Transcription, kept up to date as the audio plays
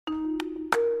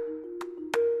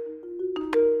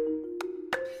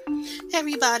Hey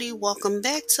everybody, welcome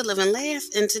back to Live and Laugh,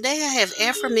 and today I have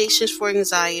affirmations for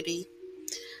anxiety.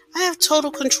 I have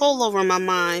total control over my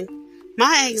mind.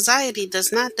 My anxiety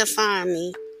does not define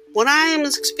me. What I am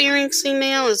experiencing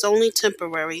now is only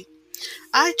temporary.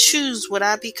 I choose what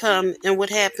I become and what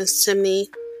happens to me.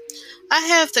 I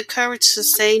have the courage to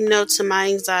say no to my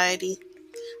anxiety.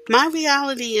 My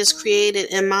reality is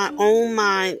created in my own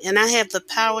mind, and I have the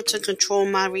power to control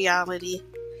my reality.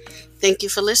 Thank you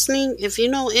for listening. If you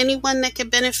know anyone that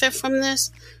could benefit from this,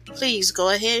 please go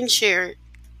ahead and share it.